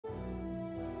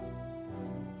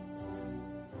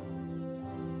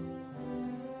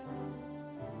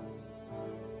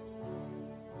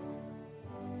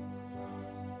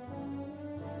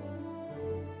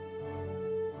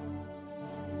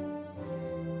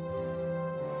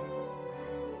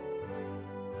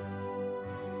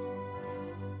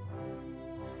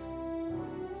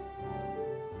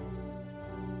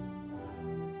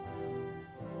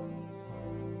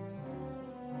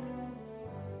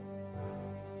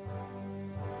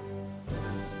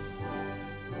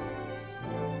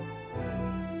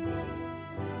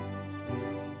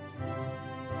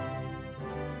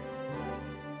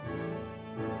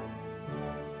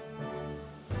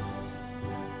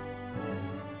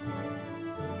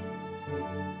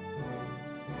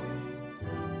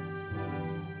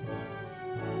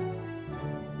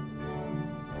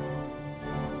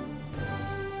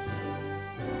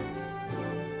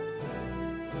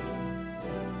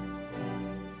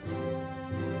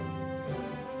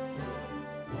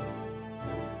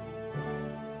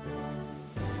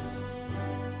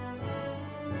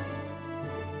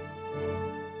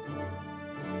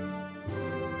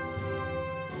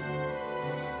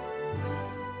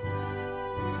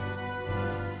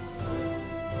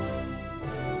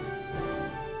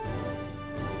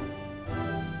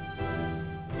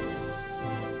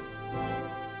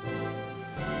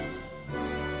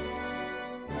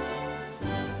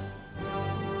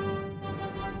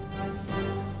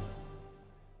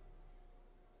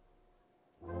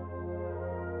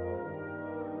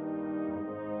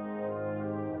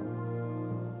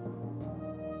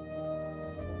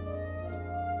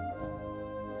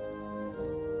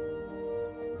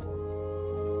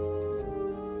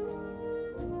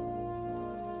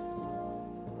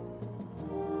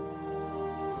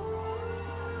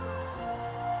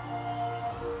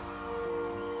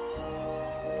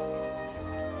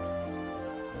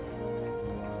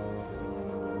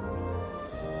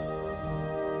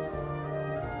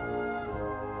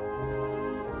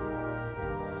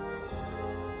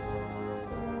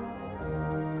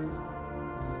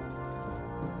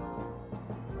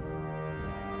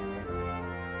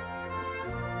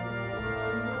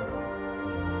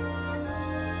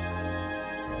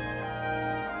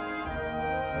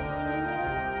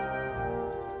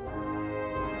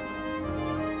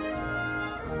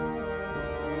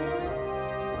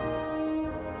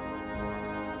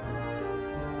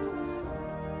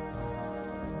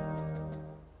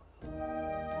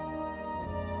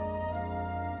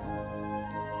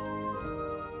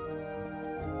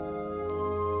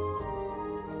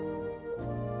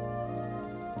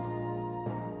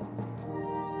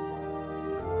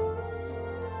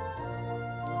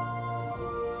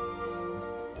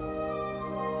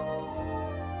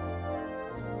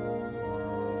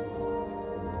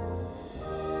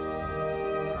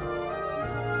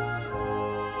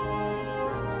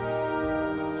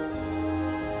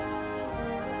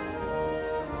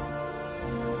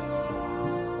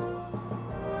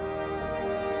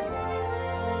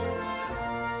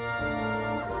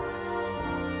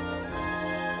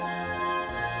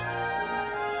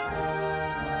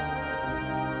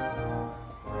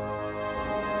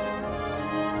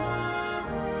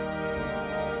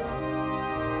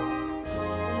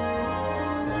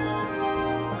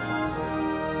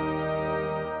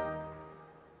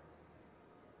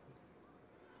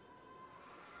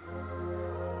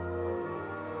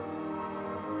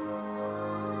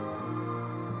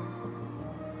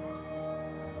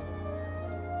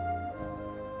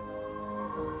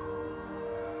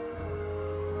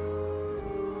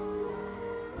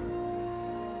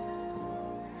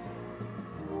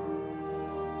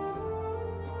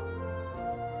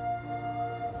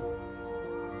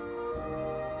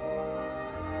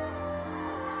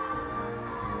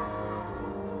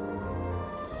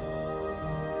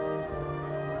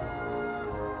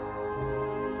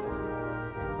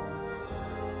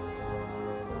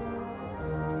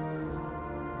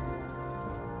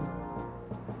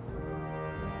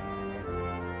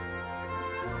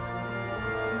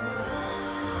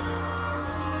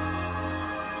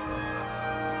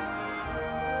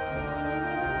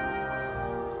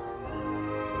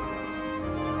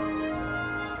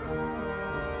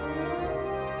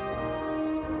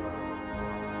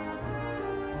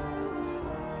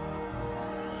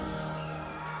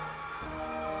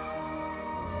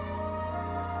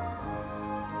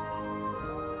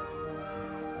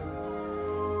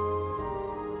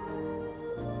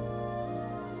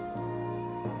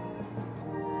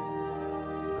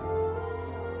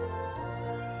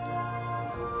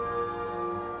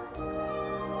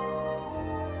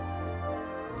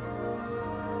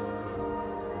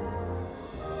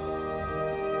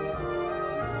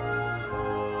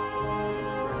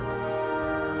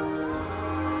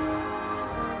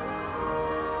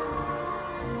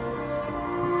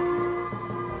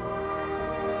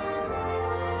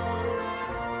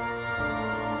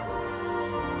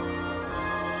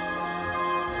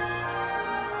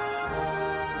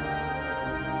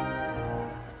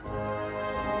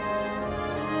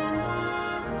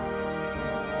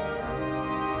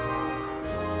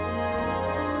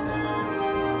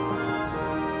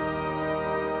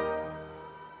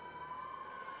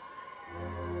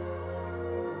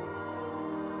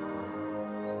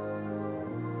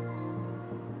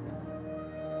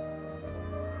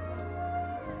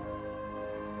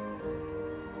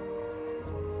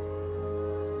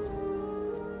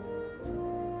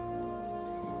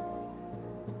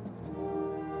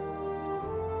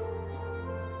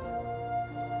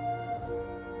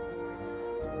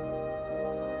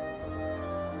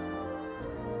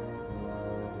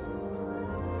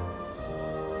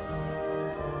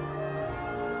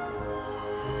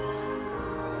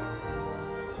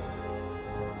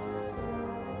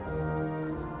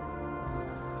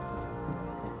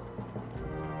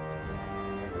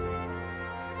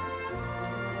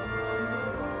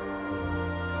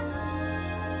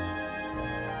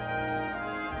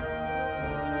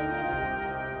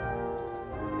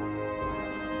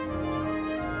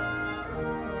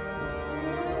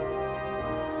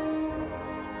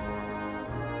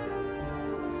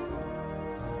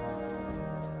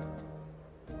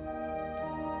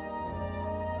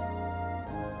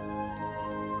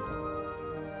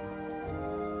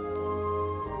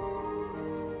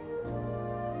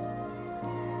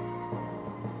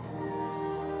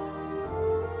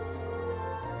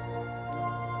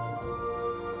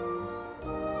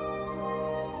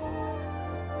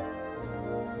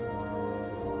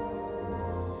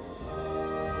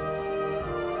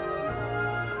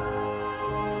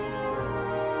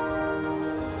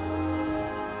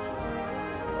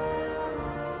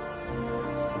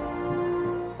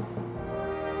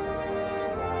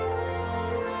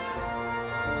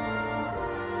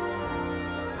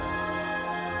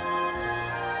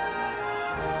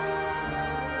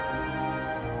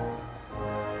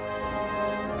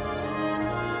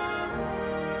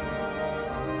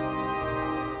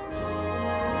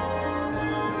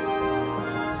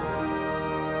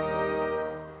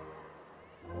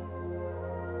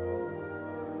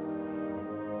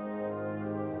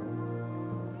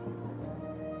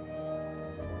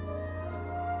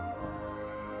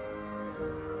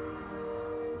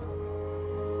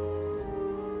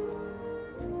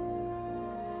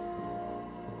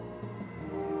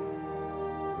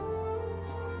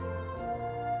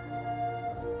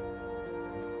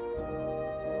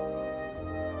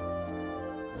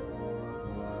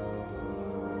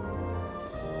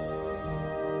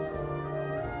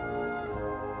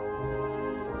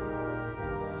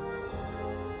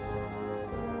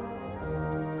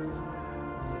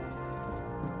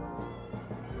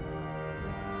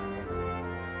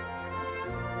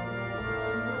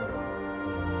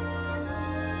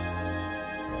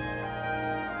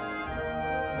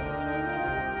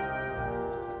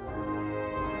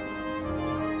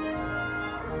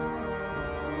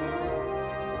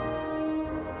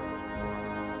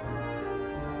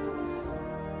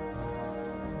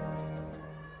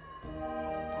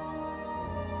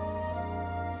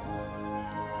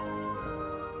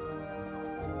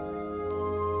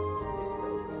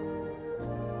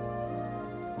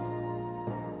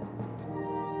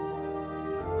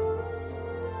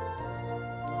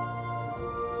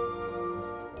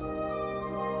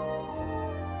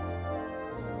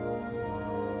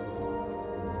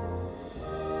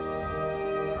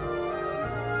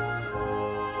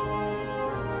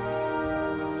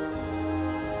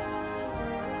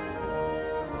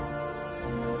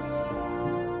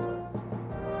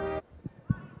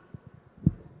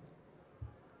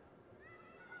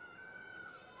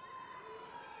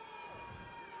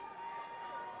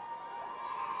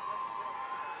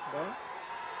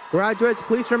Graduates,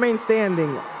 please remain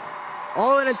standing.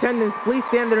 All in attendance, please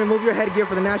stand and remove your headgear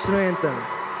for the national anthem.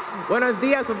 Buenos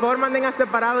días, por favor manténganse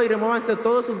parados y remóvanse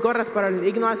todas sus gorras para el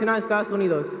himno nacional de Estados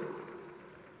Unidos.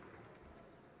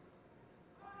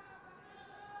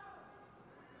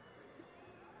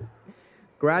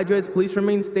 Graduates, please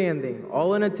remain standing.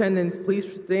 All in attendance,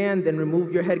 please stand and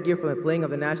remove your headgear for the playing of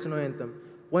the national anthem.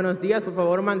 Buenos días, por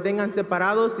favor manténganse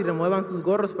parados y remuevan sus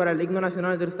gorros para el himno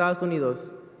nacional de Estados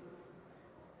Unidos.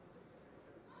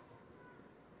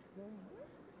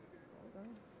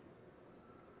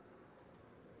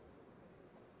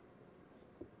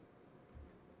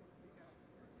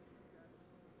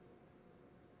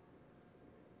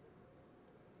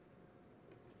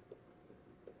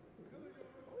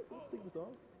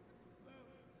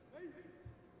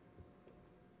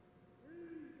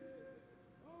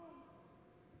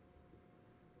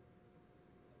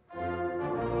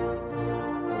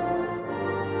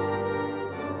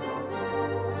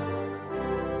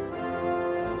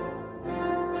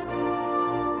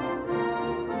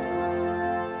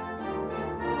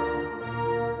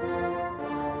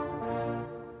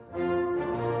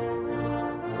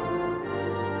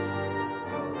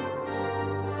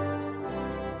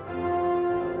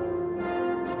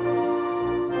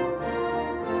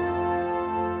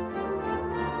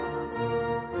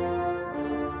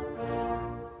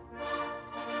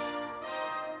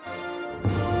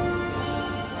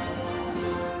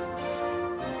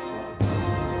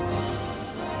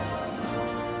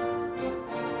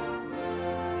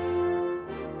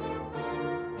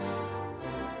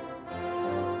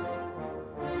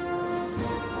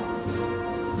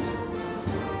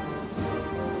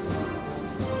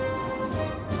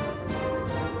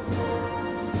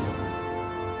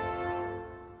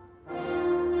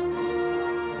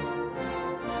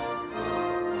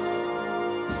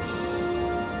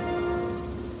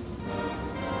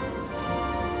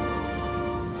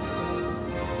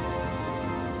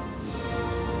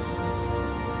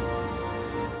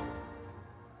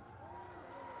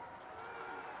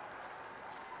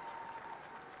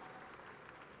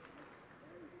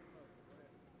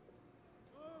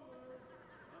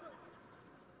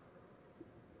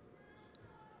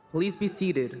 Please be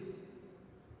seated.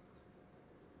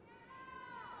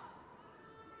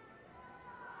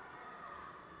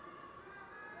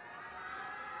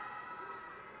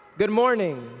 Good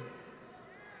morning.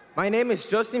 My name is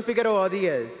Justin Figueroa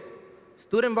Diaz,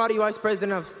 Student Body Vice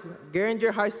President of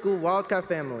Garinger High School Wildcat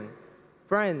family,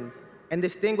 friends, and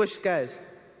distinguished guests.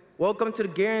 Welcome to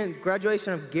the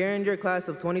graduation of Garinger class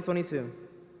of 2022.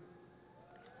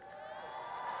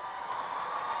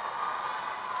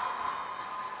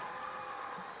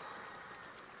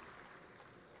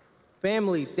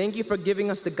 Family, thank you for giving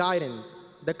us the guidance,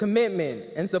 the commitment,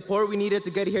 and support we needed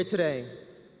to get here today.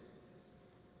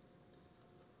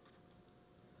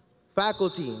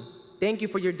 Faculty, thank you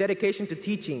for your dedication to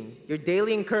teaching, your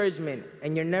daily encouragement,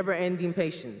 and your never-ending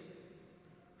patience.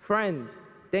 Friends,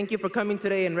 thank you for coming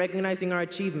today and recognizing our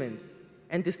achievements,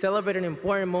 and to celebrate an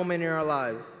important moment in our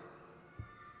lives.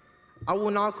 I will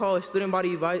now call our student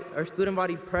body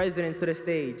president to the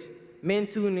stage, Min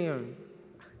Tu Nguyen.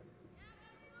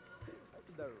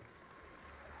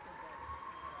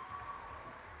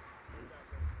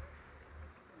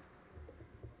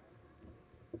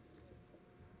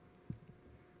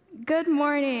 Good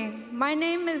morning. My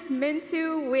name is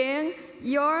Mintu Wing,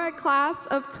 your class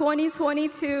of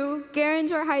 2022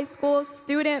 Garinger High School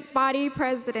Student Body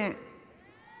President.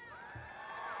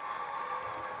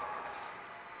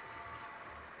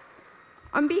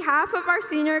 On behalf of our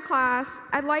senior class,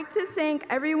 I'd like to thank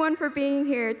everyone for being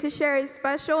here to share a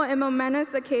special and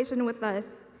momentous occasion with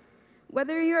us.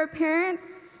 Whether you're parents,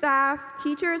 staff,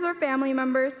 teachers, or family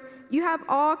members, you have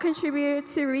all contributed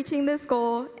to reaching this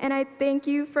goal, and I thank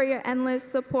you for your endless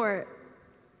support.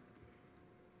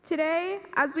 Today,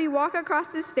 as we walk across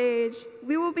the stage,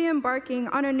 we will be embarking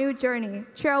on a new journey,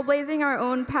 trailblazing our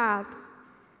own paths.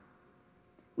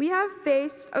 We have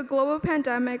faced a global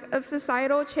pandemic of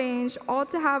societal change, all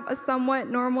to have a somewhat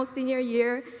normal senior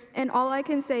year, and all I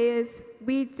can say is,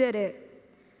 we did it.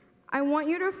 I want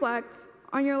you to reflect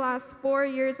on your last 4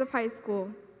 years of high school.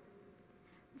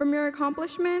 From your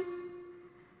accomplishments,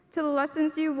 to the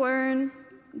lessons you've learned,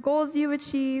 goals you've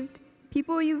achieved,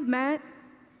 people you've met,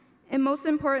 and most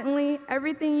importantly,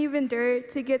 everything you've endured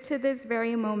to get to this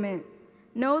very moment.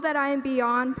 Know that I am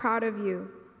beyond proud of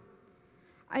you.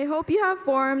 I hope you have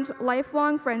formed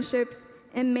lifelong friendships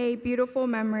and made beautiful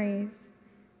memories.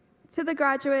 To the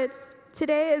graduates,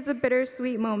 today is a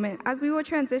bittersweet moment as we will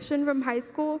transition from high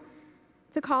school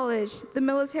to college, the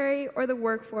military, or the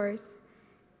workforce.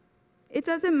 It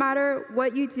doesn't matter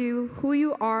what you do, who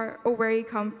you are, or where you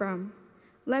come from.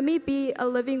 Let me be a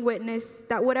living witness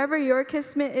that whatever your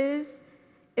kismet is,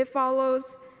 it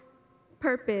follows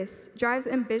purpose, drives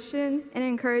ambition, and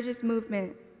encourages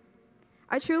movement.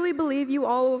 I truly believe you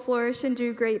all will flourish and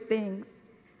do great things.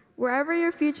 Wherever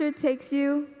your future takes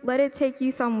you, let it take you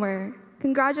somewhere.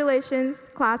 Congratulations,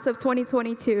 class of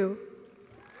 2022.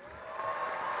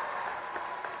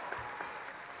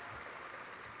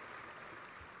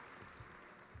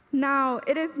 Now,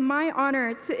 it is my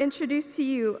honor to introduce to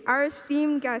you our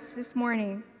esteemed guests this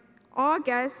morning. All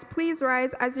guests, please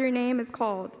rise as your name is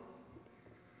called.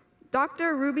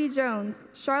 Dr. Ruby Jones,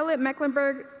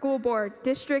 Charlotte-Mecklenburg School Board,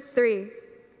 District 3.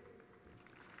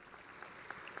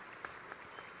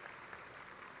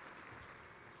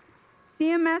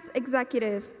 CMS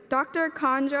Executives, Dr.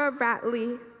 Kandra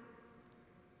Ratley,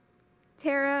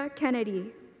 Tara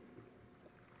Kennedy.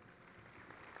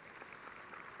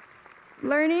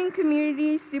 Learning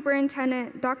Community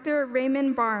Superintendent, Dr.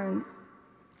 Raymond Barnes.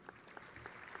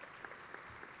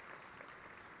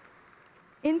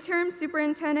 Interim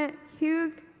Superintendent,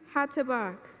 Hugh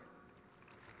Hattabach.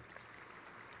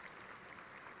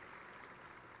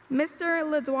 Mr.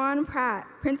 LaDwan Pratt,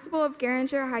 Principal of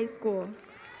Garinger High School.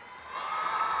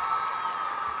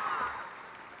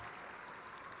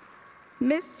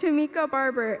 Ms. Tamika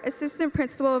Barber, Assistant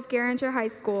Principal of Garinger High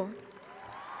School.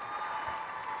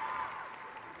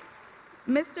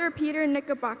 Mr. Peter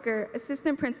Knickerbocker,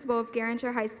 Assistant Principal of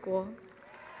Garinger High School.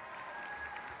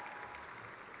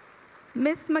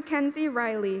 Ms. Mackenzie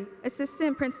Riley,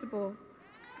 Assistant Principal.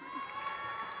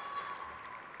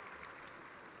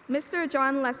 Mr.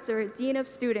 John Lester, Dean of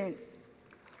Students.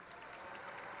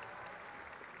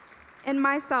 And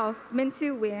myself,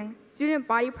 Mintu Wang, Student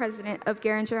Body President of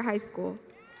Garinger High School.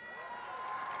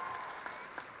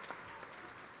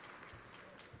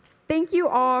 Thank you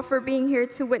all for being here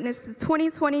to witness the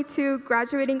 2022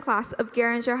 graduating class of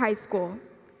Garinger High School.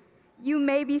 You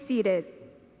may be seated.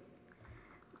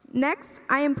 Next,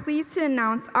 I am pleased to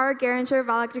announce our Garinger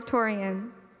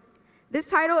valedictorian. This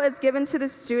title is given to the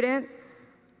student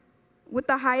with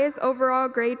the highest overall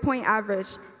grade point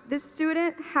average. This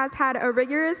student has had a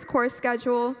rigorous course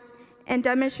schedule and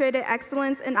demonstrated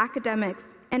excellence in academics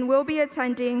and will be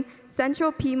attending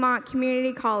Central Piedmont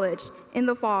Community College in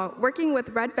the fall, working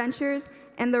with Red Ventures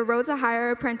and the Road to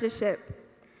Higher Apprenticeship.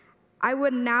 I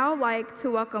would now like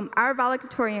to welcome our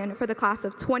valedictorian for the class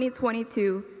of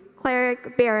 2022,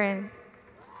 Cleric Barron.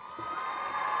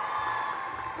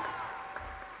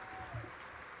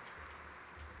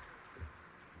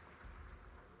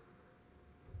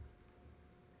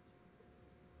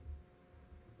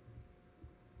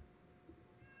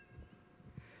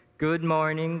 Good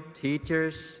morning,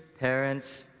 teachers,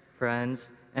 parents,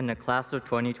 friends, and the class of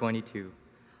 2022.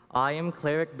 I am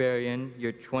Cleric Barron,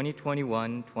 your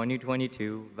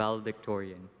 2021-2022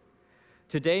 valedictorian.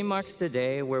 Today marks the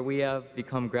day where we have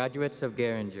become graduates of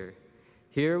Garinger.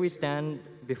 Here we stand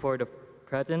before the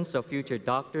presence of future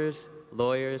doctors,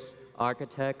 lawyers,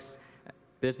 architects,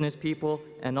 business people,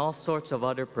 and all sorts of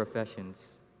other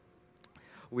professions.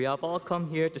 We have all come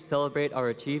here to celebrate our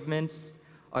achievements,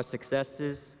 our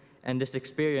successes, and this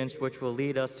experience which will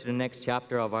lead us to the next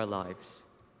chapter of our lives.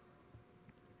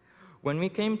 When we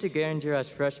came to Garinger as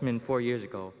freshmen 4 years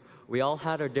ago, we all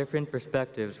had our different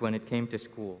perspectives when it came to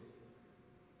school.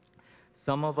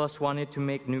 Some of us wanted to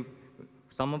meet new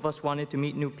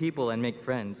people and make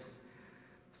friends.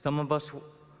 Some of us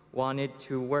wanted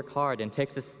to work hard and take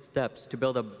the steps to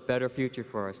build a better future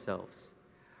for ourselves.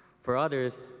 For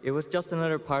others, it was just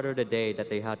another part of the day that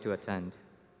they had to attend.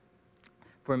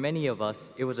 For many of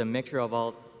us, it was a mixture of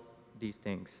all these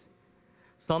things.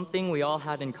 Something we all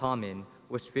had in common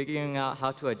was figuring out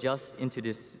how to adjust into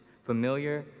this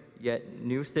familiar yet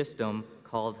new system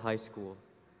called high school.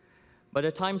 By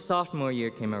the time sophomore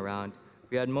year came around,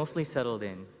 we had mostly settled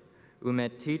in. We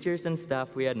met teachers and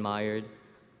staff we admired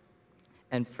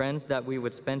and friends that we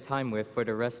would spend time with for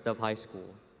the rest of high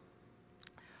school.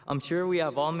 I'm sure we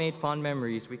have all made fond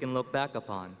memories we can look back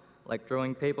upon, like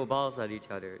throwing paper balls at each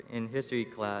other in history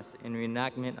class in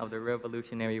reenactment of the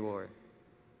Revolutionary War.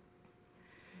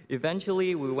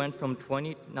 Eventually, we went from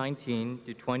 2019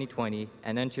 to 2020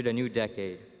 and entered a new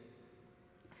decade.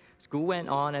 School went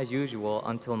on as usual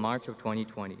until March of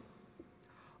 2020.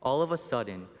 All of a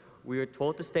sudden, we were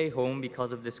told to stay home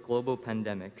because of this global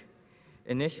pandemic.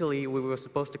 Initially, we were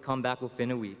supposed to come back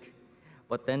within a week,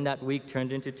 but then that week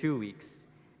turned into 2 weeks,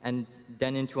 and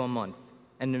then into a month,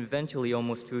 and eventually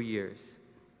almost 2 years.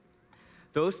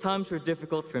 Those times were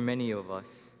difficult for many of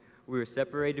us. We were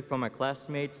separated from our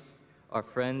classmates, our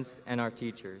friends, and our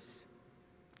teachers.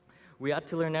 We had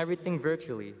to learn everything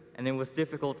virtually, and it was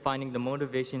difficult finding the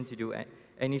motivation to do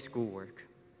any schoolwork.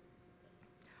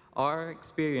 Our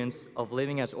experience of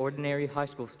living as ordinary high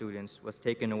school students was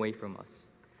taken away from us.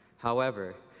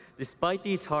 However, despite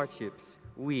these hardships,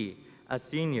 we, as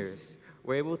seniors,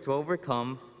 were able to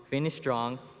overcome, finish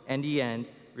strong, and in the end,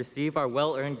 receive our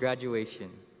well-earned graduation.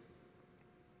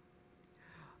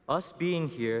 Us being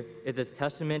here is a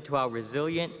testament to how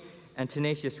resilient and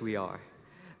tenacious we are.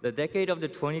 The decade of the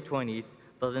 2020s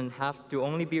doesn't have to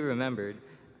only be remembered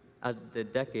as the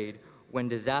decade when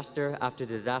disaster after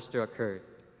disaster occurred.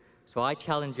 So I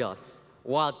challenge us,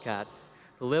 Wildcats,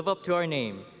 to live up to our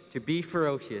name, to be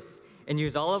ferocious, and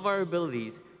use all of our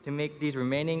abilities to make these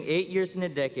remaining 8 years in a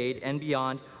decade and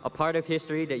beyond a part of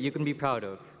history that you can be proud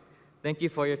of. Thank you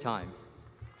for your time.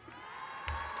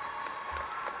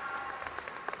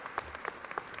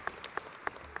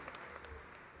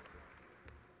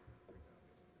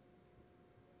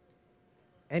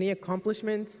 Any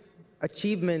accomplishments,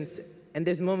 achievements, and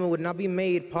this moment would not be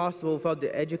made possible without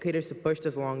the educators who pushed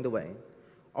us along the way.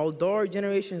 Although our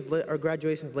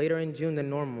graduations later in June than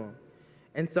normal,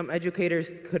 and some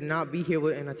educators could not be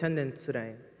here in attendance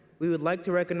today, we would like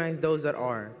to recognize those that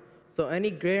are. So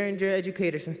any Garinger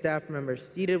educators and staff members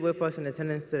seated with us in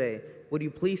attendance today, would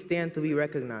you please stand to be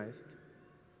recognized?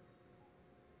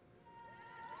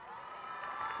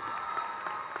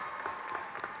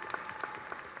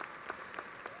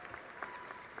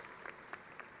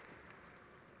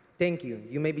 Thank you.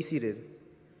 You may be seated.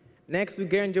 Next,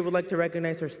 Garinger would like to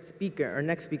recognize our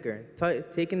next speaker,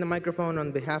 taking the microphone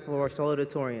on behalf of our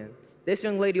salutatorian. This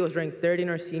young lady was ranked third in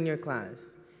our senior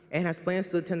class and has plans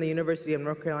to attend the University of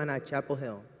North Carolina at Chapel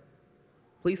Hill.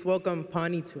 Please welcome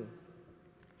Pani Tu.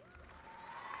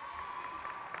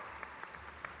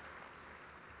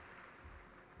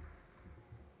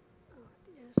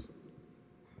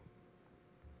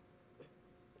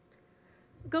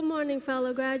 Good morning,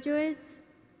 fellow graduates,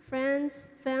 friends,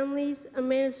 families,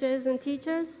 administrators, and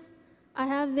teachers. I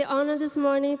have the honor this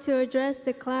morning to address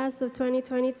the class of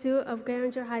 2022 of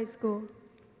Garinger High School.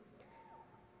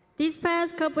 These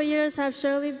past couple years have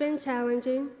surely been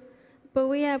challenging, but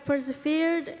we have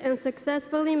persevered and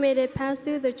successfully made it past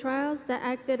through the trials that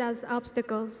acted as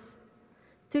obstacles.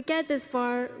 To get this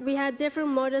far, we had different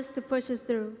motives to push us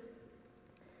through.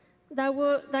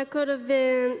 That could have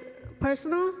been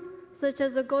personal, such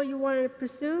as a goal you wanted to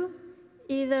pursue,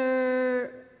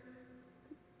 either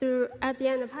at the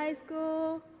end of high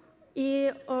school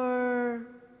or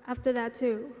after that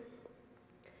too.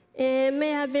 It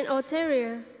may have been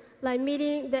ulterior, like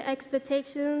meeting the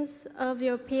expectations of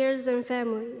your peers and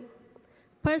family.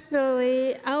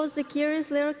 Personally, I was the curious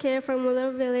little kid from a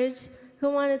little village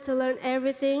who wanted to learn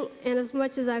everything and as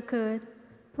much as I could.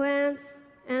 Plants,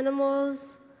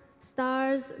 animals,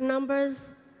 stars,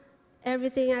 numbers,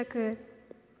 everything I could.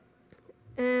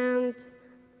 And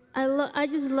I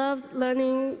just loved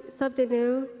learning something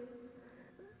new,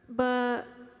 but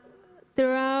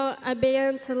throughout I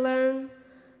began to learn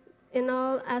in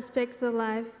all aspects of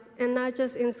life and not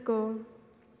just in school.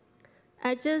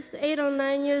 At just 8 or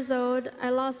 9 years old, I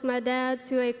lost my dad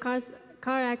to a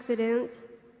car accident,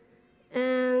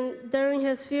 and during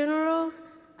his funeral,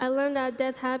 I learned that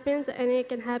death happens and it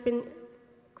can happen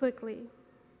quickly.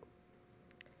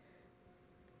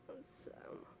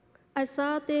 I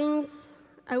saw things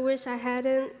I wish I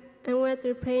hadn't and went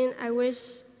through pain I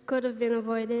wish could have been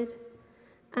avoided.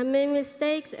 I made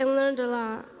mistakes and learned a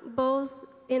lot, both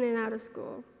in and out of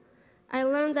school. I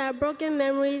learned that broken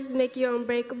memories make you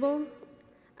unbreakable.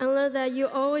 I learned that you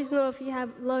always know if you have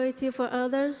loyalty for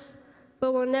others,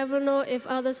 but will never know if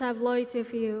others have loyalty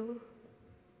for you.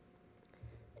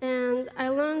 And I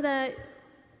learned that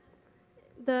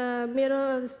the middle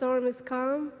of the storm is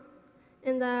calm,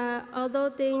 and that although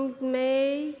things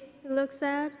may look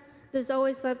sad, there's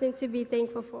always something to be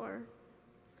thankful for.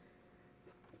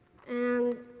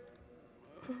 And,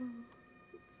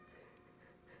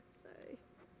 sorry.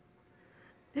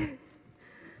 Thank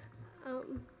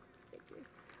you.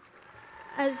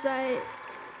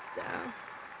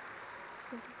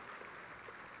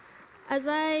 As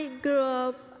I grew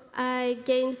up, I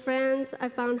gained friends, I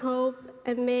found hope,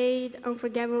 and made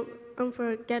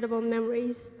unforgettable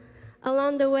memories.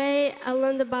 Along the way, I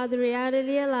learned about the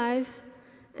reality of life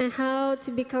and how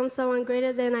to become someone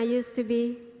greater than I used to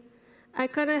be. I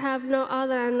couldn't have known all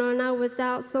that I know now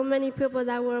without so many people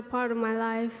that were a part of my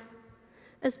life,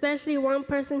 especially one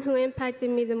person who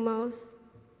impacted me the most.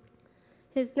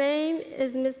 His name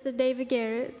is Mr. David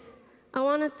Garrett. I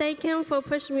want to thank him for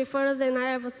pushing me further than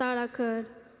I ever thought I could,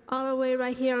 all the way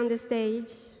right here on this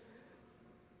stage.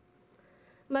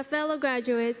 My fellow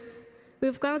graduates,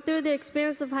 We've gone through the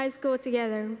experience of high school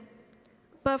together.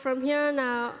 But from here on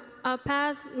out, our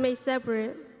paths may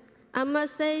separate. I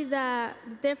must say that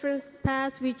the different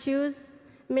paths we choose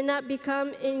may not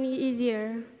become any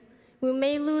easier. We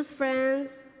may lose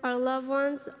friends, our loved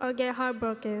ones, or get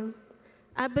heartbroken.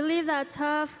 I believe that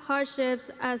tough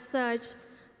hardships as such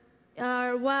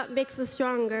are what makes us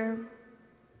stronger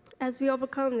as we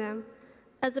overcome them.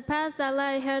 As the paths that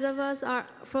lie ahead of us are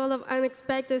full of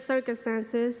unexpected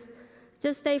circumstances,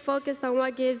 just stay focused on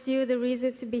what gives you the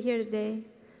reason to be here today.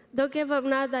 Don't give up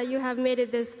now that you have made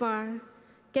it this far.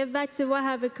 Get back to what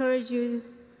have encouraged you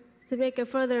to make it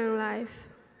further in life.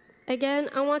 Again,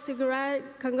 I want to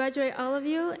congratulate all of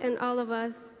you and all of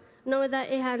us, knowing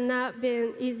that it had not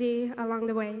been easy along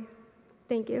the way.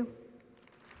 Thank you.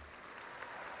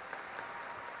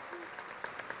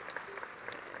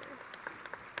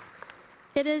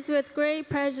 It is with great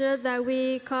pleasure that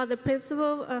we call the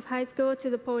principal of high school to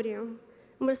the podium,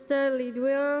 Mr.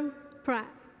 Lidwian Pratt.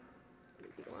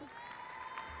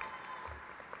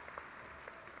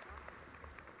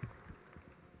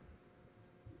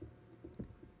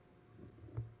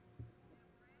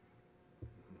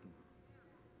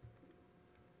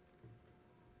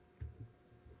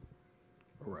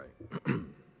 All right.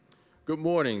 Good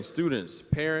morning, students,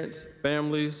 parents,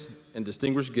 families, and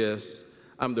distinguished guests.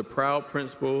 I'm the proud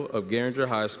principal of Garinger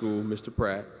High School, Mr.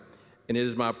 Pratt, and it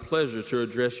is my pleasure to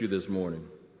address you this morning.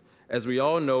 As we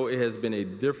all know, it has been a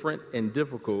different and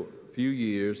difficult few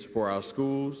years for our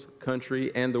schools,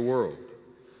 country, and the world.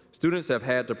 Students have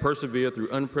had to persevere through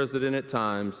unprecedented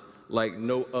times like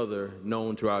no other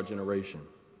known to our generation.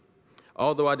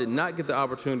 Although I did not get the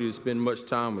opportunity to spend much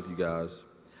time with you guys,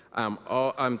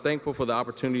 I'm thankful for the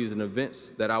opportunities and events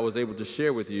that I was able to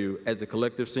share with you as a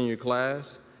collective senior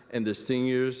class and the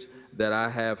seniors that I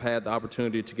have had the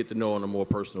opportunity to get to know on a more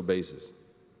personal basis.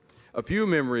 A few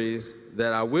memories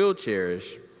that I will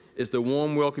cherish is the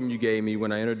warm welcome you gave me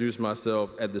when I introduced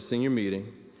myself at the senior meeting,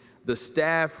 the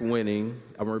staff winning,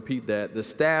 I'm gonna repeat that, the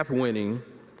staff winning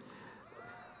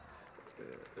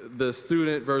the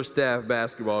student versus staff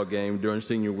basketball game during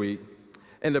senior week,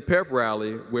 and the pep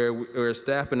rally where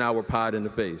staff and I were pied in the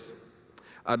face.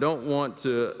 I don't want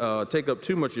to take up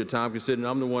too much of your time considering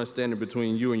I'm the one standing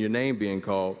between you and your name being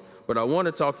called, but I want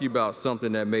to talk to you about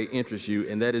something that may interest you,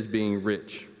 and that is being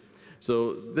rich.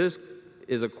 So this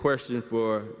is a question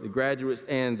for the graduates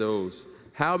and those.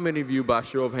 How many of you, by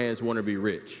show of hands, want to be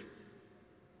rich?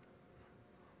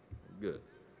 Good.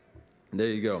 There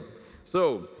you go.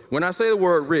 So when I say the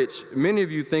word rich, many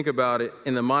of you think about it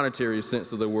in the monetary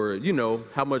sense of the word, you know,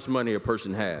 how much money a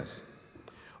person has.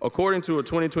 According to a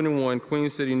 2021 Queen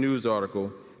City News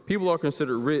article, people are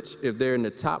considered rich if they're in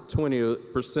the top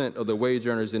 20% of the wage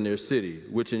earners in their city,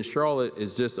 which in Charlotte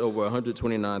is just over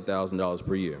 $129,000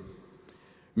 per year.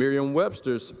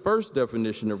 Merriam-Webster's first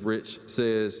definition of rich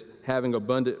says having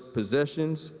abundant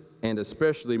possessions and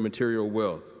especially material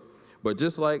wealth. But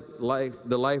just like life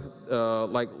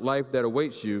that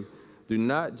awaits you, do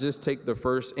not just take the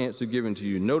first answer given to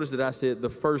you. Notice that I said the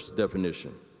first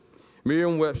definition.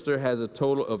 Merriam-Webster has a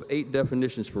total of 8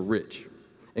 definitions for rich,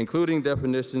 including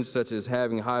definitions such as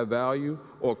having high value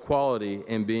or quality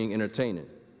and being entertaining.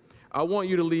 I want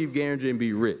you to leave Garinger and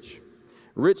be rich.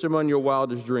 Rich among your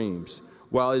wildest dreams.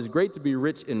 While it's great to be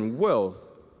rich in wealth,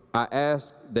 I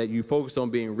ask that you focus on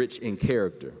being rich in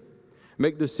character.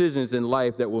 Make decisions in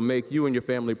life that will make you and your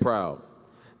family proud.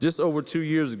 Just over 2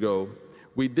 years ago,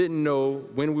 we didn't know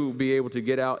when we would be able to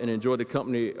get out and enjoy the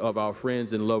company of our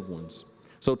friends and loved ones.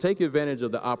 So take advantage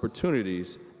of the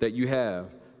opportunities that you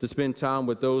have to spend time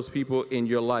with those people in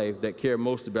your life that care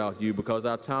most about you, because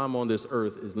our time on this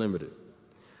earth is limited.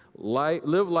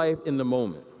 Live life in the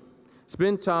moment.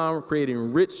 Spend time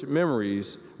creating rich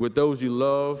memories with those you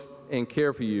love and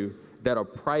care for you that are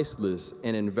priceless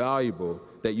and invaluable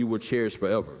that you will cherish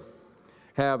forever.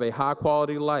 Have a high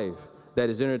quality life that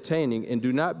is entertaining, and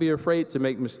do not be afraid to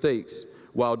make mistakes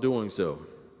while doing so.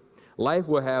 Life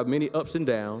will have many ups and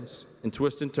downs and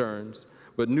twists and turns,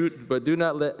 but do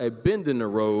not let a bend in the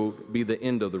road be the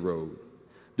end of the road.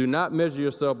 Do not measure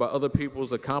yourself by other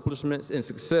people's accomplishments and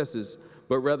successes,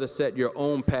 but rather set your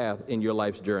own path in your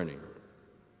life's journey.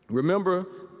 Remember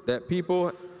that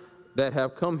people that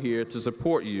have come here to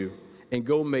support you, and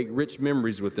go make rich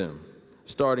memories with them,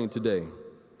 starting today.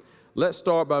 Let's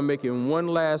start by making one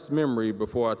last memory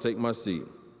before I take my seat.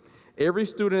 Every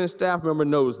student and staff member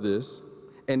knows this,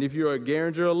 and if you're a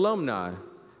Garinger alumni,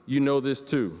 you know this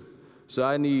too. So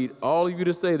I need all of you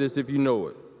to say this if you know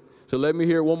it. So let me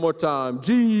hear it one more time.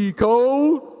 G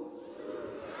code.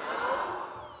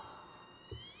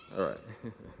 All right.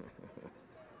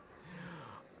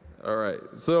 All right,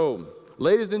 so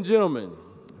Ladies and gentlemen,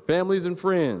 families and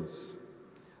friends,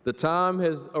 the time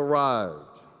has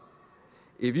arrived.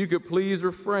 If you could please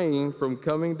refrain from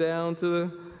coming down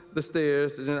to the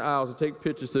stairs and the aisles to take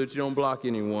pictures so that you don't block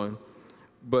anyone.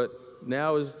 But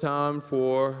now is time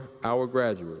for our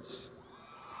graduates.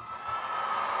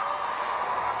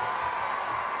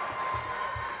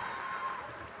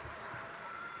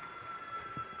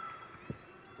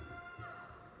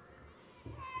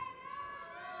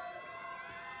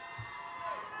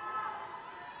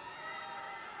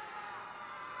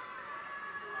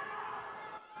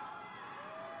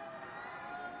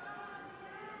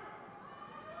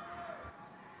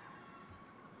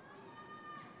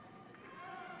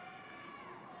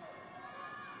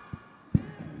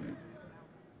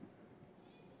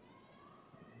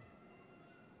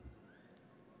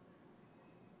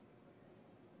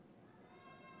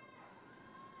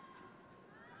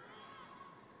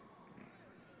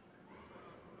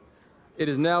 It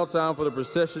is now time for the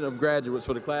procession of graduates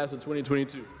for the class of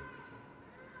 2022.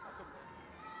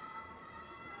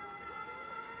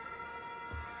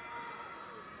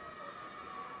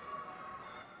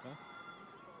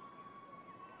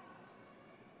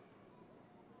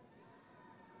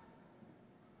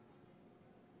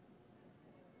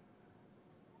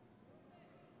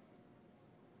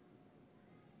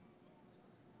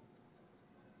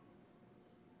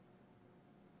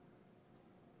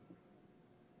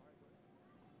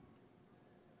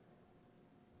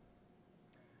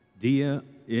 Dia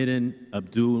Eden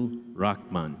Abdul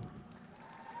Rahman.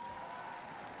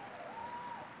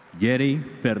 Yeri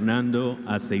Fernando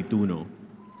Aceituno.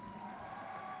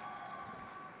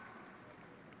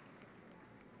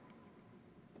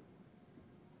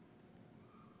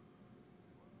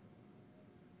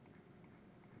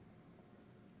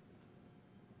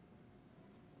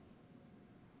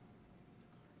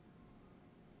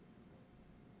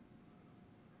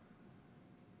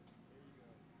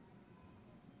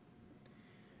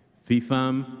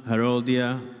 Fifam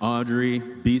Haroldia Audrey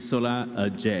Bisola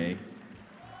Ajay.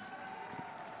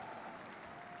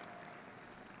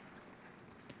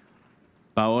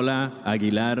 Paola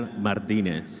Aguilar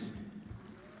Martinez.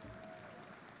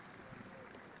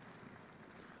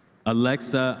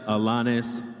 Alexa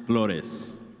Alanes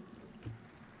Flores.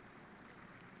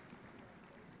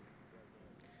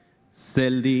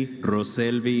 Celdi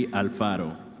Roselvi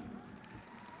Alfaro.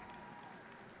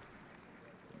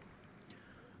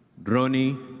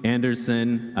 Ronnie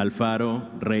Anderson Alfaro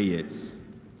Reyes.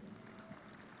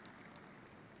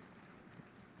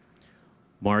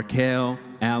 Markel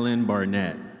Allen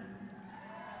Barnett.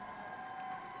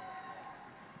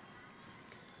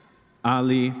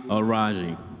 Ali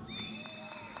Araji.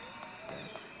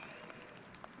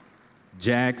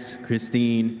 Jax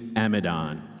Christine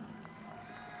Amadon.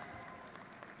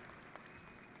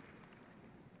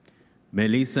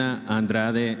 Melissa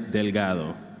Andrade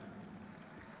Delgado.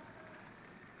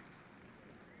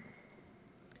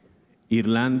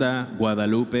 Irlanda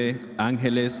Guadalupe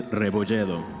Ángeles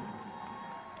Rebolledo.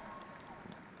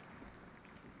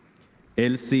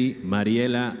 Elsie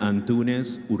Mariela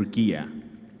Antunes Urquía.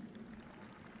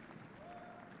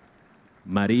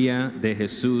 María de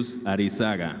Jesús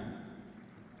Arizaga.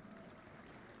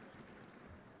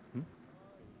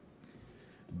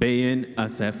 Bayan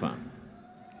Acefa.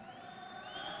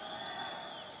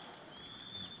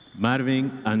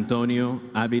 Marvin Antonio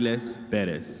Áviles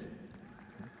Pérez.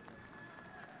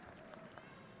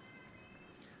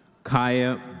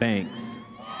 Kaya Banks.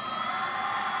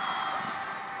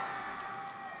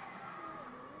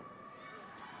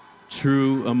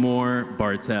 True Amor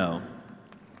Bartel.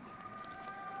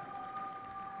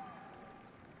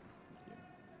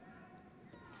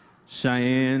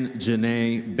 Cheyenne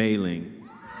Janae Bailing.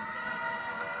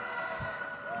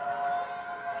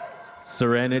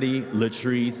 Serenity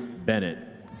Latrice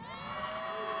Bennett.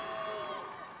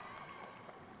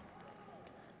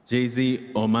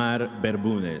 Jay-Z Omar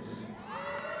Berbunes.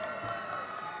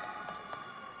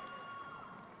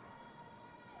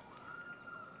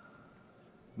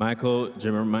 Michael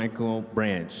Michael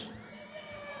Branch.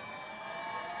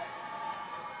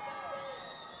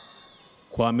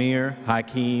 Kwamir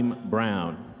Hakeem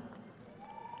Brown.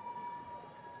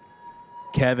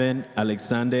 Kevin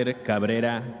Alexander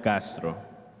Cabrera Castro.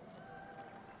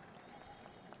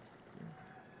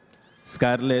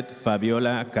 Scarlett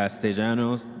Fabiola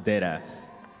Castellanos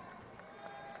Deras.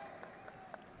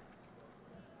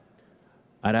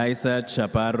 Araiza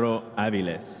Chaparro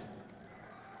Áviles.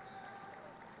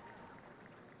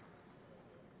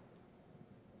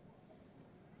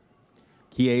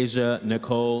 Kiesia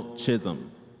Nicole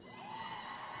Chisholm.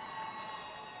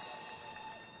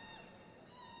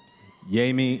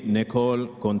 Jamie Nicole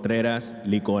Contreras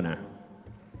Licona.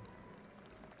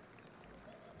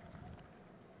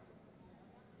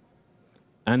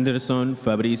 Anderson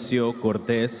Fabricio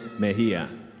Cortés Mejía.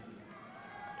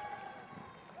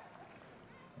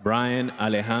 Brian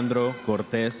Alejandro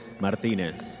Cortés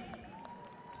Martínez.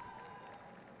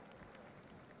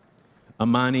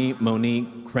 Amani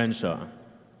Monique Crenshaw.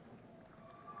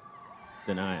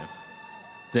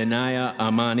 Denaya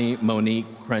Amani Monique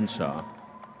Crenshaw.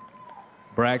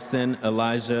 Braxton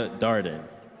Elijah Darden.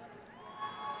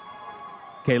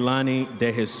 Keilani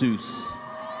De Jesus.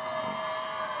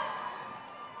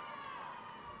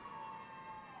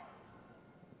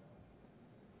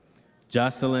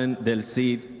 Jocelyn Del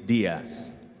Cid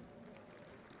Diaz.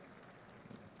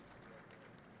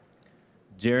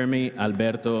 Jeremy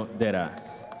Alberto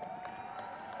Deras.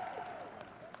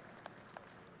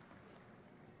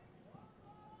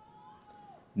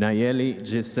 Nayeli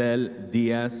Giselle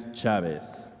Diaz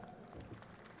Chavez.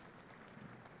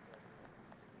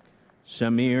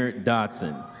 Shamir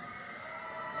Dotson.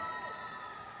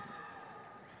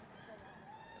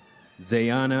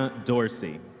 Zayana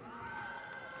Dorsey.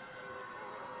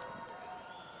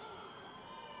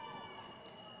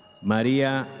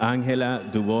 María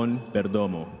Ángela Dubón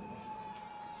Perdomo.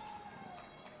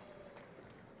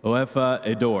 Oefa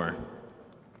Edor.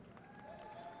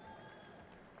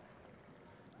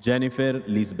 Jennifer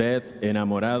Lisbeth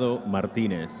Enamorado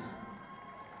Martínez.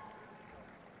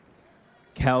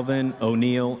 Calvin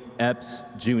O'Neill Epps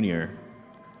Jr.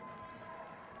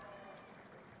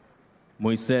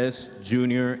 Moisés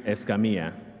Jr.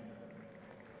 Escamilla.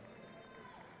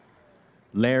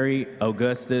 Larry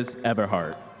Augustus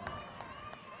Everhart.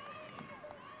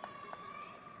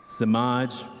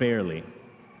 Samaj Fairley.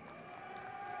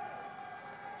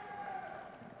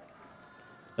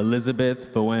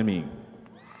 Elizabeth Foemi.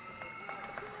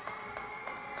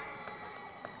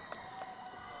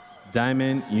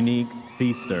 Diamond Unique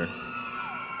Feaster.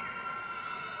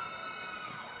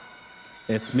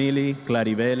 Esmili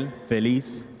Claribel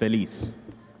Feliz Feliz.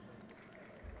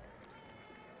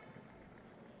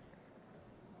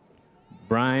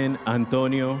 Brian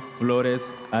Antonio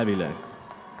Flores Aviles.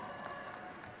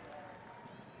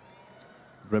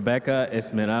 Rebecca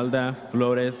Esmeralda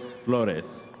Flores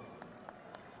Flores.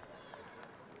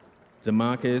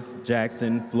 Demarcus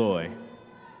Jackson Floyd.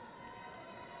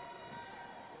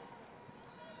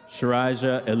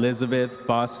 Sharaja Elizabeth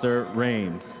Foster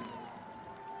Rames.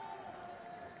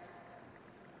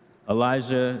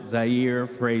 Elijah Zaire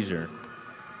Frazier.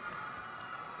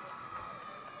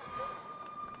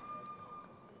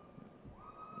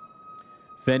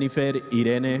 Fenifer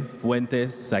Irene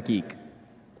Fuentes Saquic.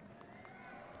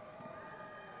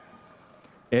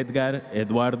 Edgar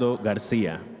Eduardo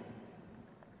García.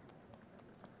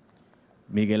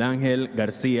 Miguel Ángel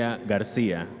García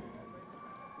García.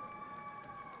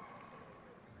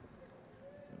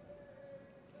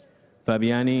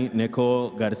 Fabiani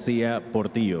Nicole García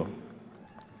Portillo.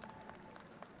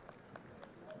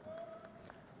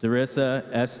 Teresa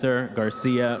Esther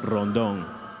García Rondón.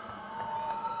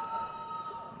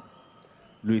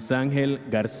 Luis Ángel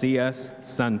García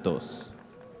Santos.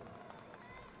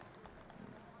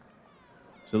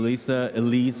 Jaleesa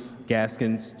Elise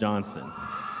Gaskins Johnson.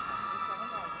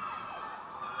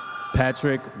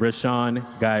 Patrick Rashawn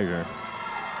Geiger.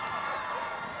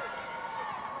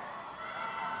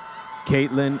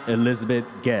 Caitlin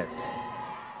Elizabeth Getz.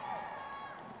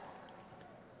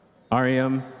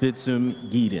 Ariam Fitsum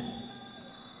Gieden.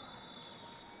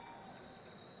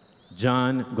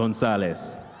 John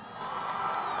Gonzalez.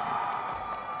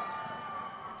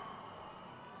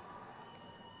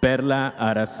 Perla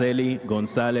Araceli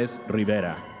González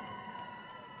Rivera.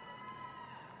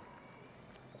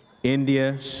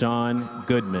 India Sean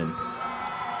Goodman.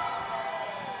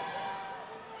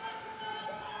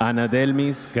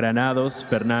 Anadelmis Granados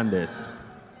Fernández.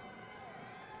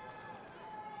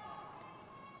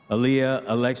 Aaliyah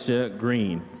Alexia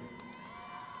Green.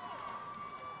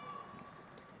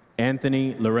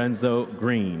 Anthony Lorenzo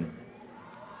Green.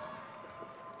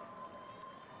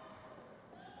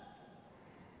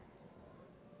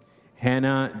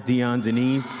 Hannah Dion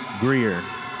Denise Greer.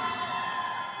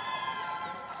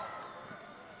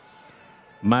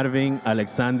 Marvin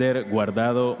Alexander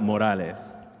Guardado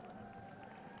Morales.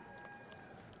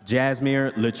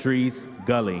 Jasmine Latrice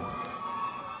Gully.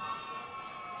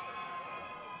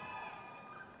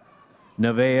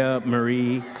 Nevaeh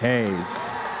Marie Hayes.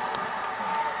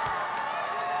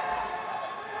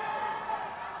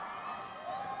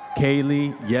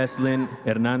 Kaylee Yeslin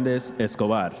Hernandez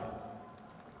Escobar.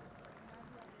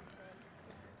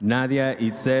 Nadia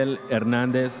Itzel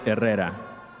Hernandez Herrera.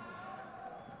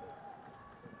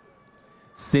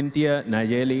 Cynthia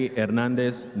Nayeli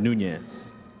Hernandez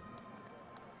Nunez.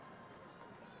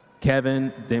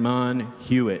 Kevin Damon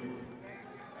Hewitt.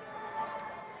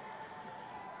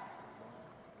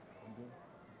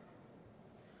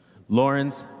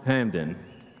 Lawrence Hamden.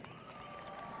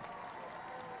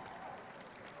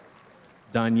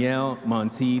 Danielle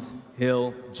Monteith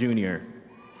Hill Jr.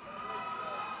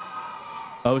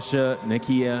 Osha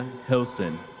Nakia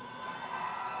Hilson.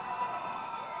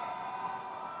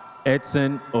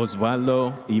 Edson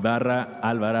Osvaldo Ibarra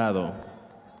Alvarado.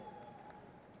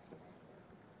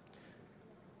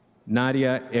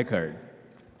 Nadia Eckert.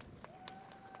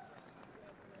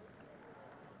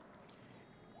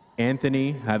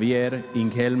 Anthony Javier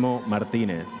Ingelmo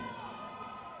Martinez.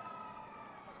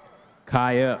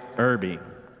 Kaya Irby.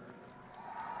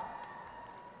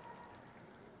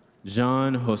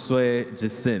 Jean Josue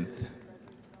Jacinth.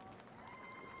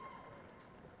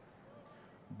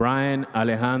 Brian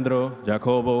Alejandro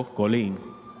Jacobo Colin.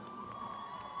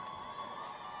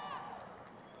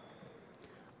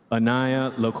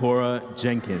 Anaya Lacora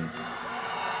Jenkins.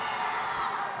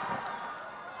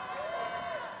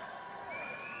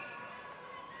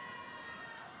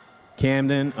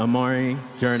 Camden Amari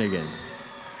Jernigan.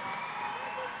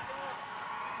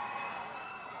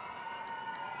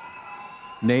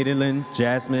 Nadalyn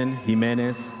Jasmine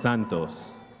Jimenez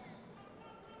Santos.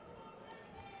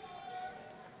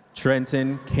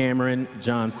 Trenton Cameron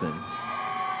Johnson.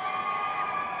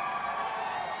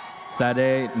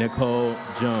 Sade Nicole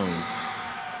Jones.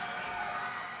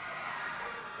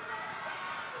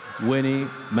 Winnie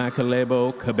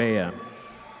Macalebo Cabella.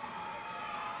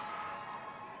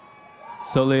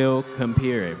 Soleo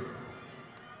Campire.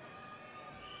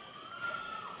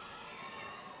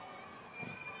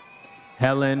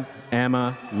 Helen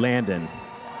Emma Landon.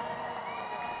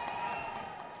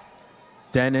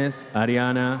 Dennis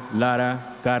Ariana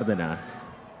Lara Cárdenas.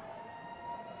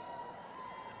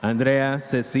 Andrea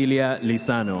Cecilia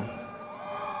Lizano.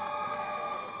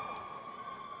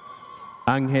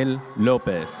 Ángel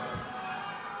López.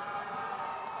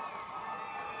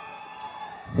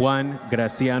 Juan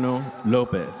Graciano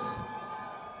López.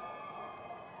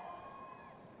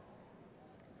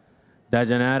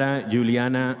 Dayanara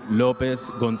Juliana López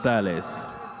González.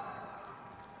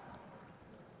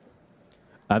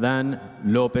 Adán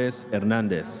López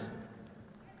Hernández.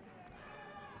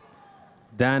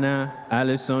 Dana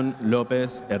Alison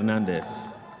López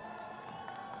Hernández.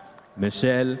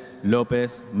 Michelle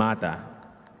López Mata.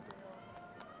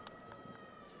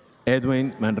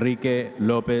 Edwin Manrique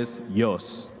López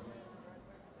Yos.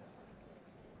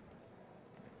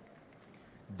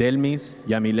 Delmis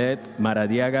Yamilet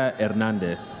Maradiaga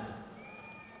Hernández.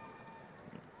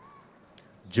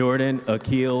 Jordan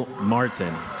Akil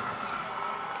Martin.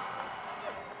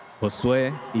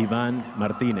 Josué Iván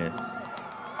Martínez.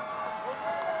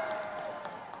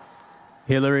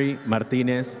 Hillary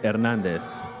Martínez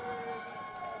Hernández.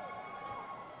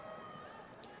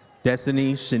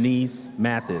 Destiny Shanice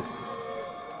Mathis.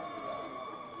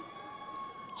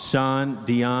 Sean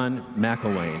Dion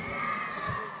McElwain.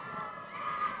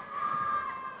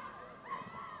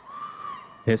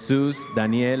 Jesus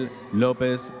Daniel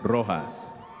López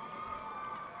Rojas.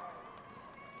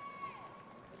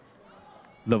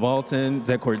 Lavalton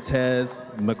de Cortez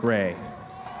McRae.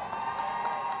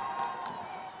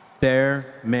 Thayer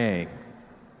May.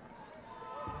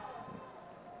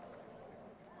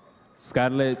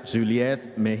 Scarlett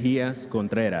Juliet Mejías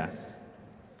Contreras.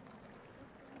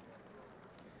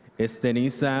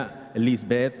 Esteniza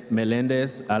Lisbeth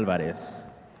Meléndez Álvarez.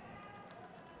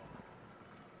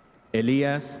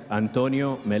 Elías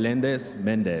Antonio Meléndez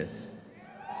Méndez.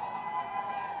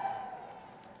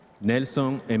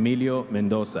 Nelson Emilio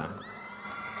Mendoza.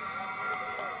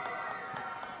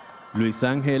 Luis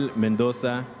Ángel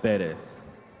Mendoza Pérez.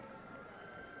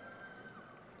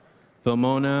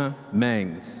 Filmona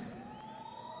Mangs.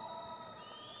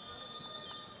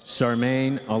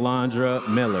 Charmaine Alondra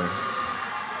Miller.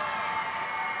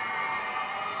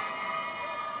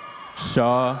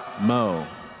 Shaw Mo.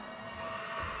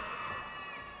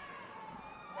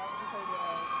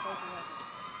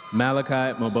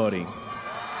 Malachi Mobodi.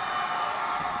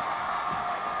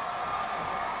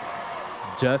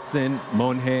 Justin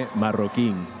Monje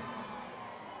Marroquín.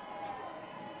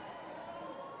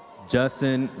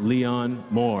 Justin Leon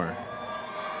Moore.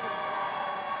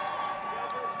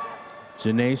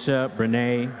 Janesha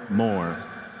Brene Moore.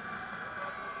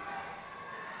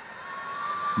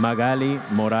 Magali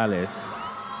Morales.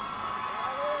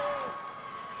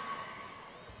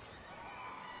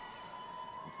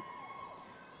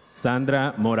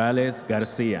 Sandra Morales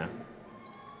Garcia.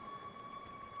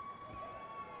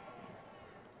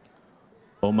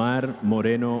 Omar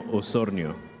Moreno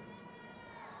Osornio.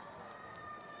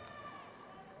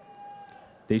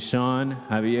 Deshaun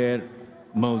Javier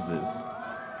Moses.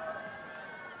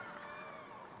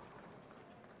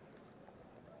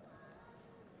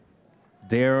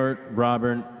 Darrell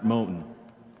Robert Moten.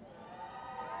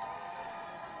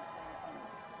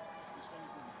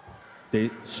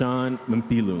 Deshaun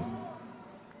Mpilu.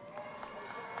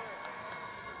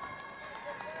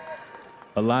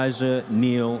 Elijah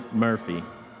Neal Murphy.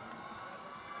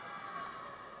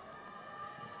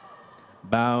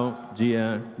 Bao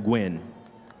Jia Gwyn.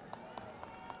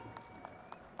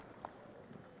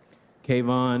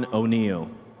 Kayvon O'Neill.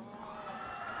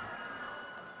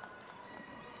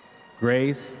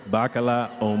 Grace Bacala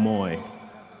Omoy.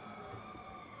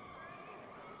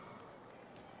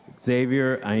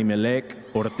 Xavier Aimelec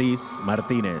Ortiz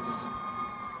Martinez.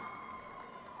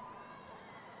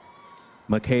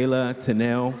 Michaela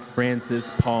Tanel Francis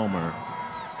Palmer.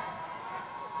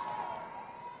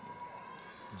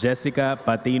 Jessica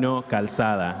Patino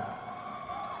Calzada.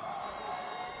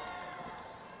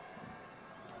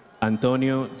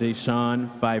 Antonio Deshaun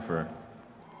Pfeiffer.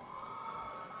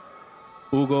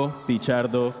 Hugo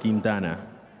Pichardo Quintana.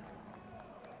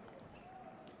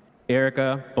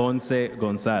 Erica Ponce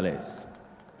Gonzalez.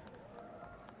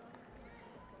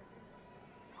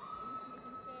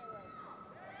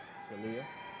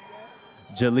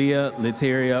 Jalea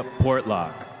Literia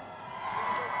Portlock.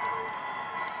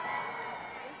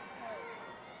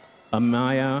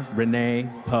 Amaya Renee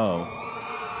Poe.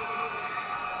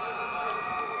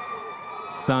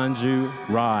 Sanju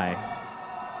Rai.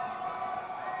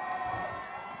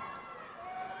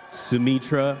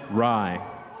 Sumitra Rai.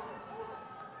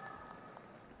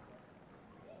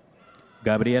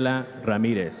 Gabriela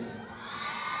Ramirez.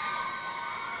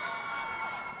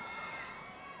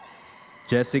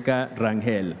 Jessica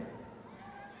Rangel.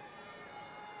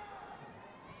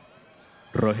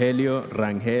 Rogelio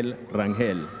Rangel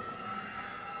Rangel.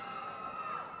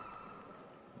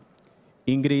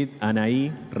 Ingrid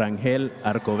Anaí Rangel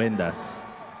Arcovendas.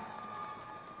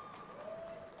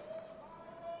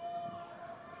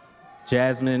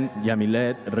 Jasmine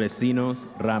Yamilet Recinos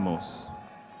Ramos.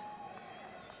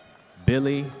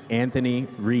 Billy Anthony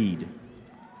Reed.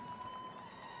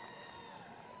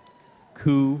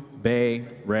 Ku Bei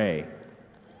Ray.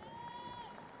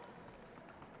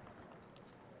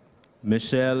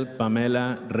 Michelle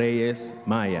Pamela Reyes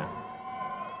Maya.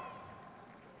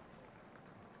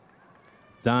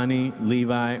 Donnie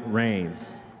Levi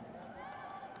Rames.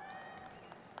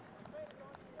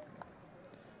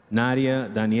 Nadia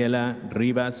Daniela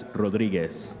Rivas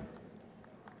Rodriguez.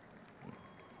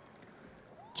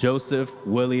 Joseph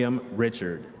William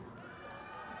Richard.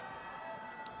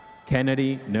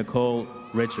 Kennedy Nicole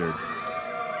Richard.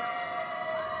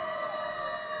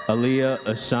 Aaliyah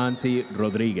Ashanti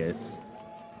Rodriguez.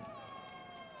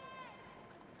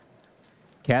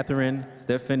 Catherine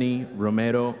Stephanie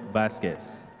Romero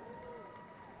Vasquez.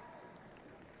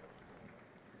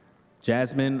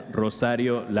 Jasmine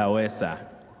Rosario Laoesa.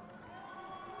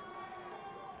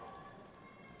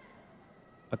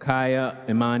 Akaya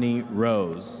Imani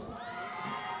Rose.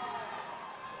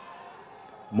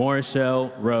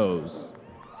 Morishelle Rose.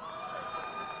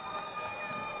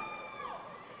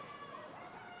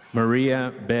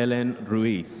 Maria Belen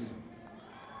Ruiz.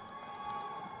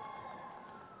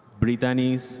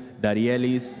 Britannis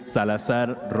Darielis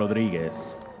Salazar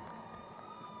Rodriguez.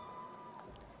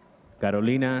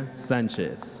 Carolina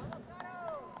Sanchez.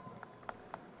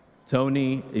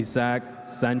 Tony Isaac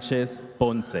Sanchez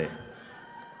Ponce.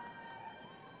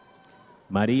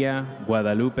 María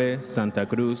Guadalupe Santa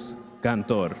Cruz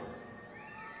Cantor.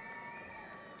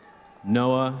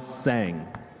 Noah Sang.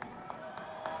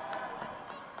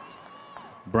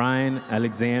 Brian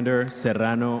Alexander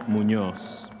Serrano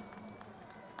Muñoz.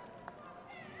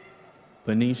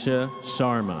 Benicia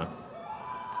Sharma.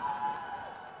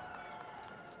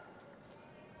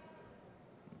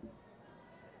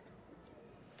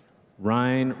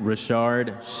 Ryan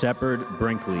Richard Shepard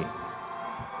Brinkley.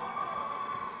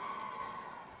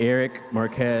 Eric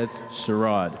Marquez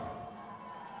Sherrod.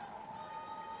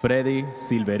 Freddy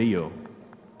Silverio.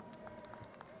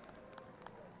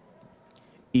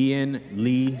 Ian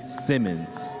Lee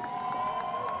Simmons.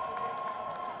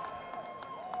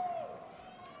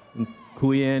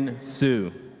 Kuyen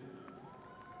Su.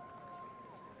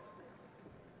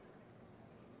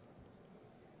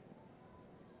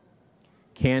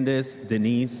 Candace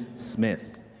Denise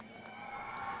Smith.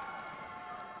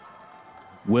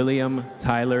 William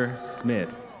Tyler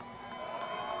Smith.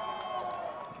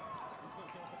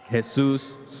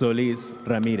 Jesus Solis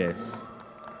Ramirez.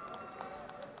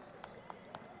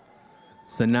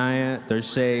 Sanaya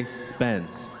Dershay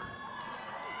Spence.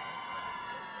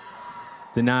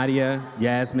 Denadia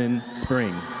Yasmin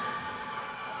Springs.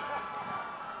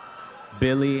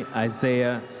 Billy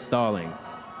Isaiah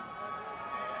Stallings.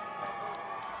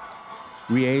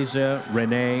 Riasia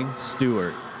Renee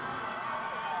Stewart.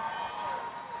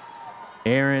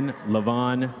 Aaron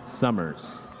Lavon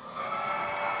Summers.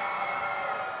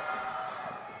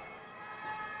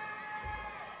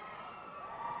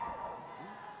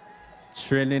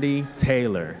 Trinity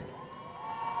Taylor.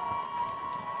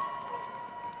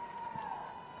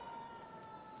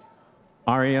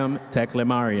 Ariam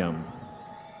Teklemariam.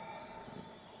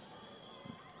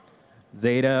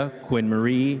 Zeta Quinn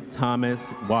Marie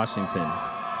Thomas Washington.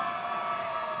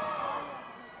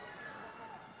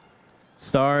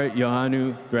 Star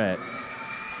Johannu Threat.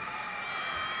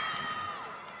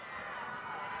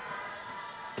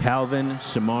 Calvin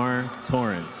Shamar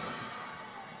Torrance.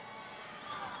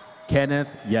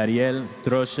 Kenneth Yariel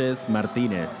Troches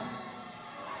Martinez.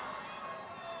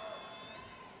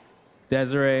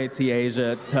 Desiree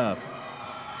Tiaja Tuft.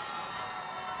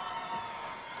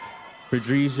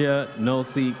 Fredresia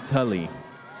Nolsi Tully.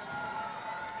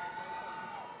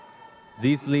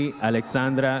 Zisli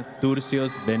Alexandra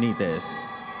Turcios Benitez.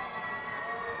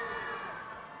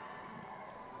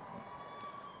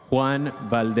 Juan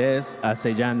Valdez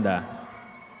Acellanda.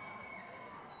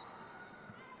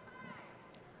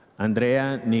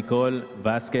 Andrea Nicole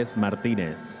Vasquez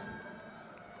Martinez.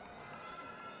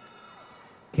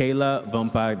 Kayla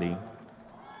Vompardi.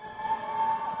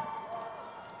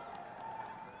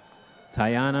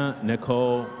 Tiana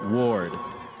Nicole Ward.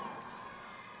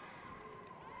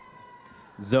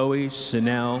 Zoe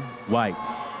Chanel White.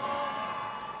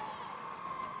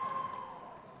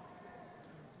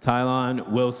 Tylon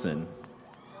Wilson.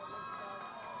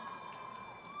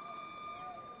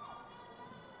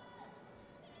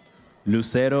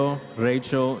 Lucero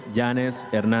Rachel Yanes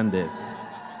Hernandez.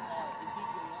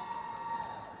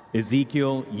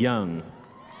 Ezekiel Young.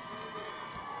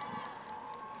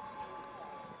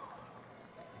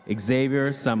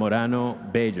 Xavier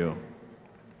Zamorano Bello.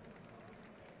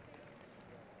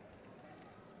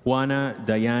 Juana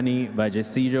Dayani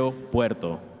Vallecillo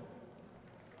Puerto.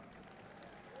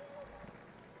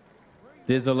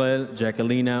 Dizolel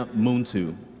Jacquelina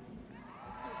Muntu.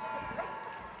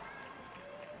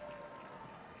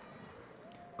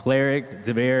 Cleric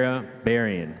Devera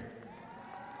Berrien.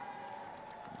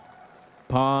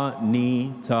 Pa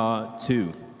Ni Ta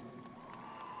Tu.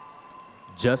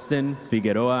 Justin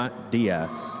Figueroa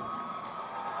Diaz.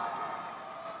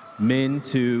 Min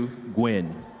Tu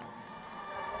Gwyn.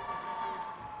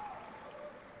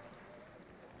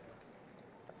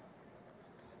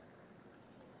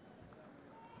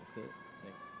 That's it.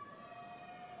 Thanks.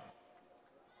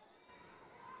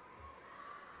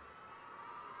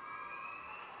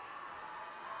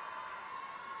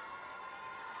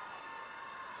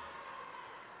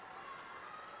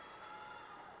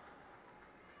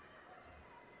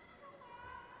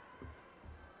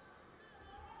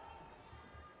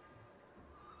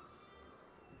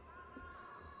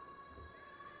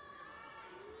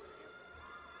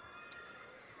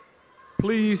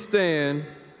 Please stand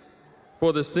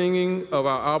for the singing of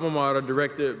our alma mater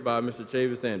directed by Mr.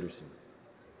 Chavis Anderson.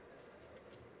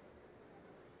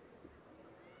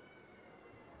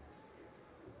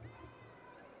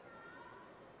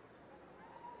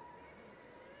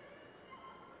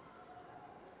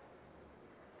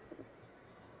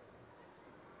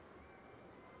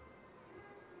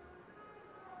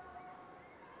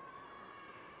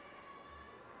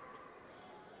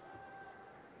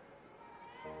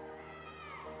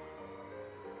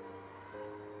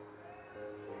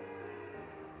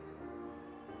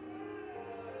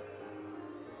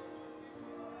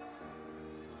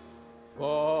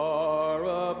 Far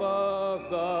above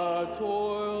the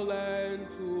toil and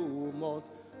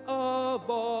tumult of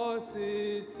our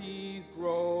city's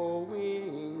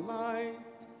growing might,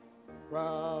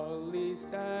 proudly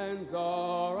stands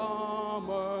our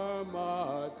alma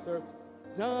mater,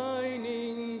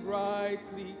 shining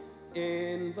brightly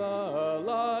in the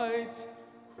light,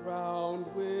 crowned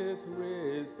with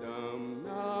wisdom,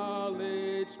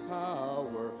 knowledge,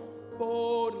 power,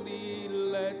 boldly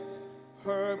let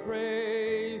her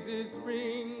praises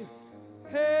ring.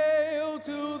 Hail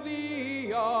to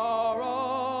thee, our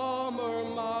alma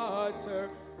mater.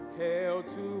 Hail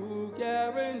to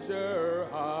Garinger,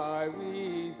 high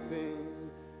we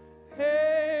sing.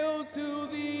 Hail to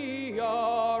thee,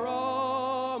 our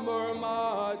alma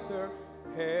mater.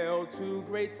 Hail to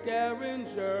great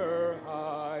Garinger,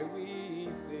 high we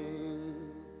sing.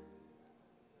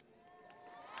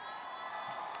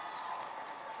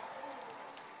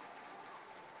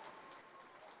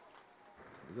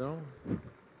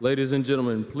 Ladies and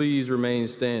gentlemen, please remain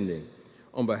standing.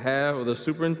 On behalf of the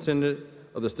Superintendent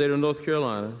of the State of North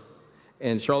Carolina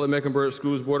and Charlotte-Mecklenburg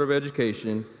Schools Board of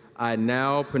Education, I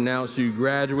now pronounce you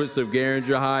graduates of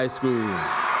Garinger High School.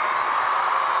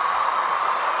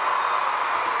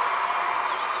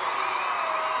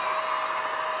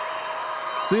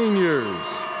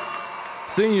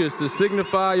 Seniors, to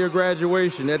signify your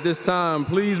graduation at this time,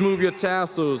 please move your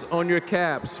tassels on your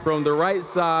caps from the right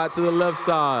side to the left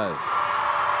side.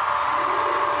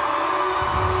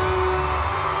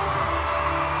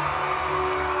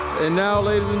 And now,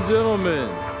 ladies and gentlemen,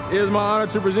 it is my honor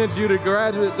to present to you the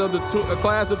graduates of the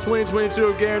class of 2022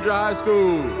 of Garinger High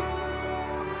School.